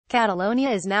Catalonia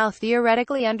is now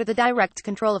theoretically under the direct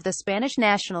control of the Spanish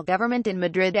national government in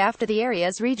Madrid after the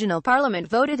area's regional parliament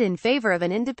voted in favor of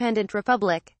an independent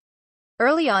republic.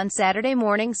 Early on Saturday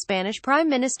morning, Spanish Prime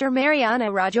Minister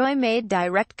Mariano Rajoy made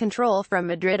direct control from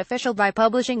Madrid official by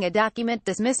publishing a document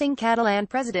dismissing Catalan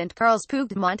President Carles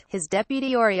Puigdemont, his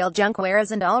deputy Oriol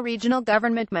Junqueras and all regional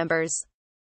government members.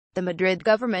 The Madrid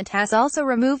government has also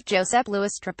removed Josep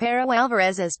Lluís Trapero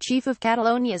Álvarez as chief of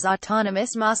Catalonia's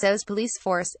autonomous Mossos police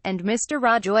force, and Mr.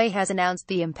 Rajoy has announced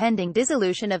the impending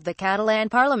dissolution of the Catalan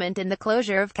parliament and the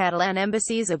closure of Catalan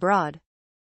embassies abroad.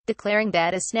 Declaring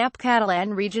that a snap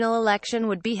Catalan regional election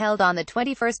would be held on the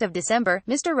 21st of December,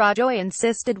 Mr. Rajoy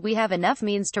insisted we have enough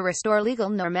means to restore legal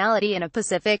normality in a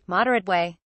pacific, moderate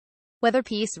way. Whether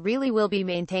peace really will be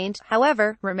maintained,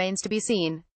 however, remains to be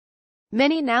seen.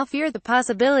 Many now fear the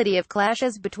possibility of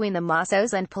clashes between the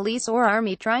Mossos and police or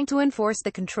army trying to enforce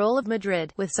the control of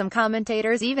Madrid, with some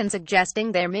commentators even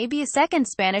suggesting there may be a second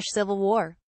Spanish civil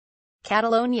war.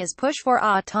 Catalonia's push for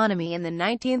autonomy in the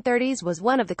 1930s was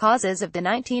one of the causes of the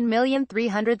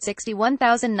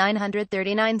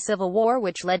 19,361,939 civil war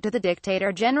which led to the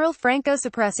dictator General Franco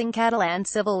suppressing Catalan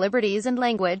civil liberties and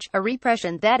language, a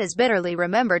repression that is bitterly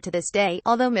remembered to this day,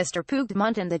 although Mr.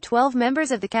 Puigdemont and the 12 members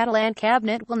of the Catalan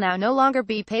cabinet will now no longer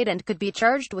be paid and could be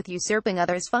charged with usurping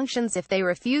others' functions if they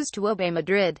refused to obey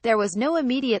Madrid. There was no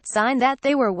immediate sign that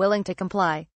they were willing to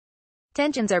comply.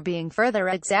 Tensions are being further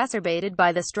exacerbated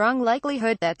by the strong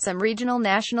likelihood that some regional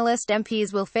nationalist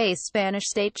MPs will face Spanish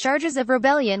state charges of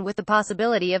rebellion with the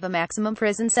possibility of a maximum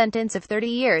prison sentence of 30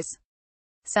 years.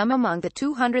 Some among the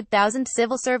 200,000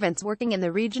 civil servants working in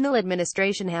the regional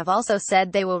administration have also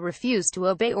said they will refuse to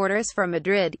obey orders from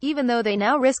Madrid, even though they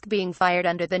now risk being fired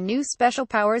under the new special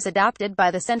powers adopted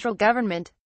by the central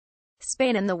government.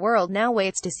 Spain and the world now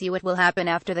waits to see what will happen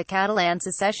after the Catalan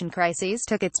secession crisis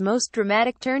took its most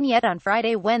dramatic turn yet on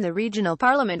Friday when the regional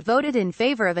parliament voted in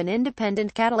favor of an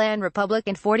independent Catalan republic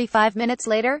and 45 minutes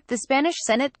later, the Spanish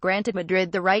Senate granted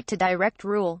Madrid the right to direct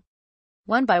rule.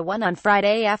 One by one on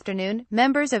Friday afternoon,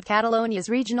 members of Catalonia's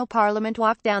regional parliament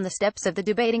walked down the steps of the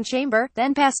debating chamber,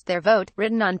 then passed their vote,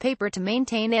 written on paper to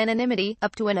maintain anonymity,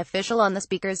 up to an official on the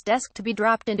speaker's desk to be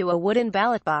dropped into a wooden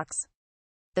ballot box.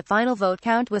 The final vote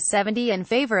count was 70 in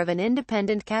favor of an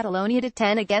independent Catalonia to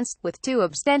 10 against, with 2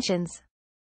 abstentions.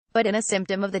 But in a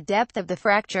symptom of the depth of the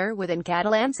fracture within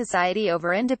Catalan society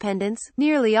over independence,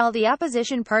 nearly all the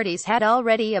opposition parties had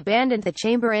already abandoned the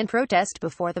chamber in protest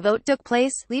before the vote took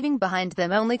place, leaving behind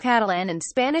them only Catalan and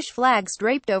Spanish flags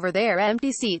draped over their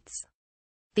empty seats.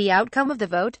 The outcome of the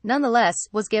vote, nonetheless,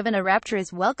 was given a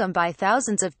rapturous welcome by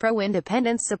thousands of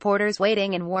pro-independence supporters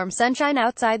waiting in warm sunshine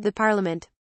outside the parliament.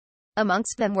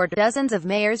 Amongst them were dozens of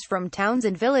mayors from towns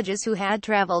and villages who had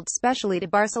traveled specially to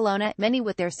Barcelona, many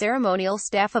with their ceremonial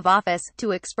staff of office,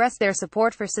 to express their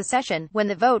support for secession. When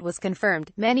the vote was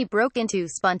confirmed, many broke into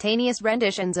spontaneous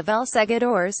renditions of El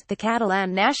Segadors, the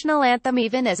Catalan national anthem,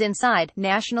 even as inside,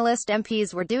 nationalist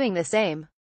MPs were doing the same.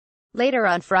 Later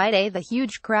on Friday, the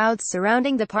huge crowds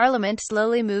surrounding the parliament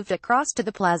slowly moved across to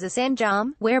the Plaza Sant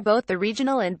Jaume, where both the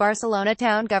regional and Barcelona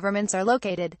town governments are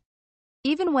located.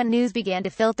 Even when news began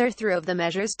to filter through of the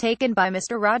measures taken by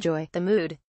Mr. Rajoy, the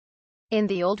mood in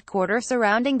the old quarter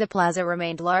surrounding the plaza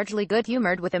remained largely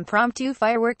good-humored, with impromptu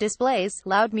firework displays,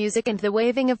 loud music and the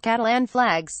waving of Catalan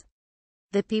flags.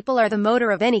 "The people are the motor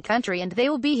of any country and they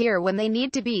will be here when they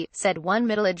need to be," said one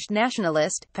middle-aged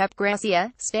nationalist, Pep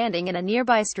Gracia, standing in a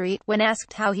nearby street, when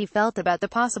asked how he felt about the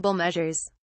possible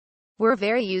measures. "We're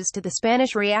very used to the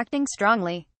Spanish reacting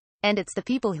strongly. And it's the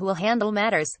people who will handle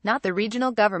matters, not the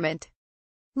regional government.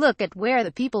 Look at where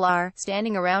the people are,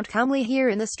 standing around calmly here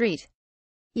in the street.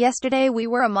 Yesterday we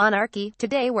were a monarchy,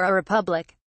 today we're a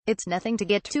republic. It's nothing to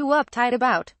get too uptight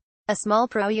about." A small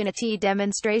pro-unity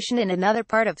demonstration in another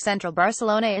part of central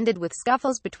Barcelona ended with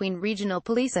scuffles between regional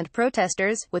police and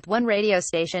protesters, with one radio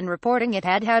station reporting it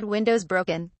had had windows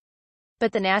broken.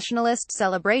 But the nationalist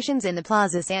celebrations in the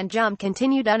Plaza Sant Jaume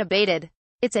continued unabated.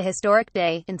 "It's a historic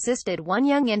day," insisted one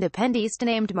young independentista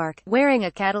named Marc, wearing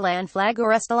a Catalan flag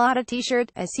or estelada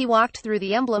t-shirt, as he walked through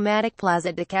the emblematic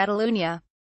Plaza de Catalunya.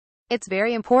 "It's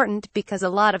very important, because a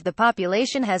lot of the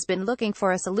population has been looking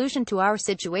for a solution to our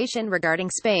situation regarding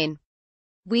Spain.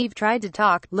 We've tried to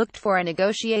talk, looked for a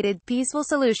negotiated, peaceful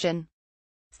solution.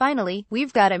 Finally,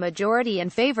 we've got a majority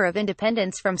in favor of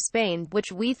independence from Spain,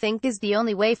 which we think is the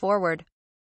only way forward."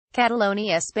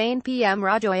 Catalonia, Spain. PM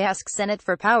Rajoy asks Senate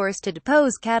for powers to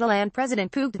depose Catalan President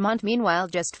Puigdemont. Meanwhile,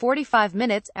 just 45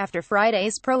 minutes after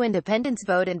Friday's pro-independence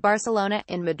vote in Barcelona,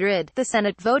 in Madrid, the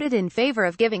Senate voted in favor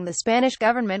of giving the Spanish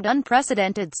government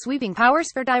unprecedented sweeping powers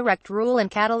for direct rule in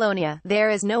Catalonia. There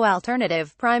is no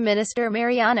alternative, Prime Minister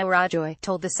Mariano Rajoy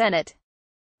told the Senate.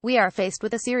 We are faced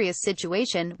with a serious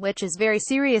situation, which is very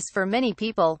serious for many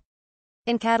people.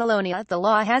 In Catalonia, the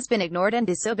law has been ignored and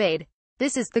disobeyed.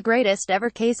 This is the greatest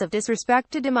ever case of disrespect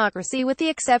to democracy, with the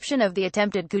exception of the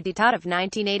attempted coup d'état of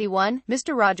 1981.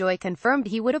 Mr. Rajoy confirmed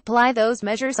he would apply those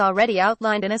measures already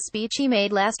outlined in a speech he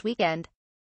made last weekend.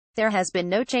 There has been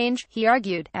no change, he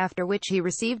argued, after which he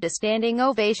received a standing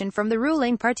ovation from the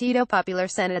ruling Partido Popular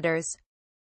senators.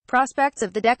 Prospects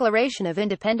of the Declaration of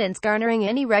Independence garnering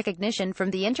any recognition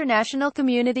from the international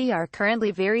community are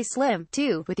currently very slim,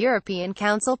 too, with European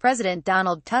Council President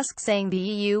Donald Tusk saying the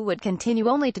EU would continue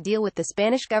only to deal with the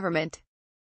Spanish government.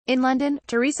 In London,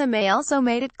 Theresa May also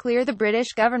made it clear the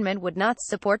British government would not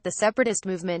support the separatist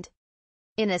movement.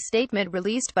 In a statement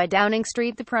released by Downing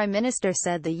Street, the Prime Minister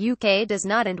said the UK does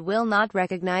not and will not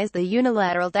recognise the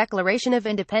unilateral declaration of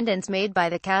independence made by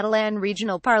the Catalan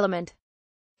Regional Parliament.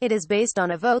 It is based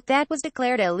on a vote that was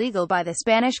declared illegal by the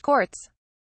Spanish courts.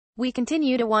 We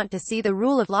continue to want to see the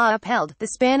rule of law upheld, the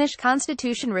Spanish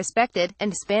constitution respected,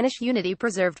 and Spanish unity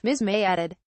preserved, Ms. May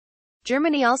added.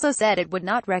 Germany also said it would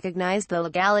not recognize the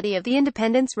legality of the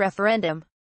independence referendum.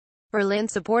 Berlin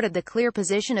supported the clear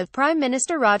position of Prime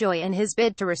Minister Rajoy in his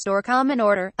bid to restore common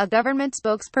order, a government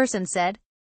spokesperson said.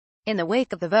 In the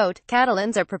wake of the vote,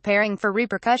 Catalans are preparing for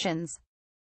repercussions.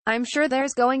 I'm sure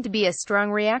there's going to be a strong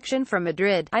reaction from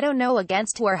Madrid. I don't know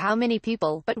against who or how many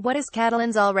people, but what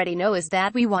Catalans already know is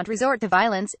that we won't resort to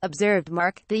violence, observed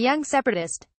Marc, the young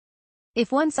separatist.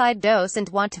 If one side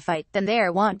doesn't want to fight, then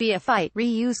there won't be a fight.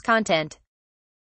 Reuse content.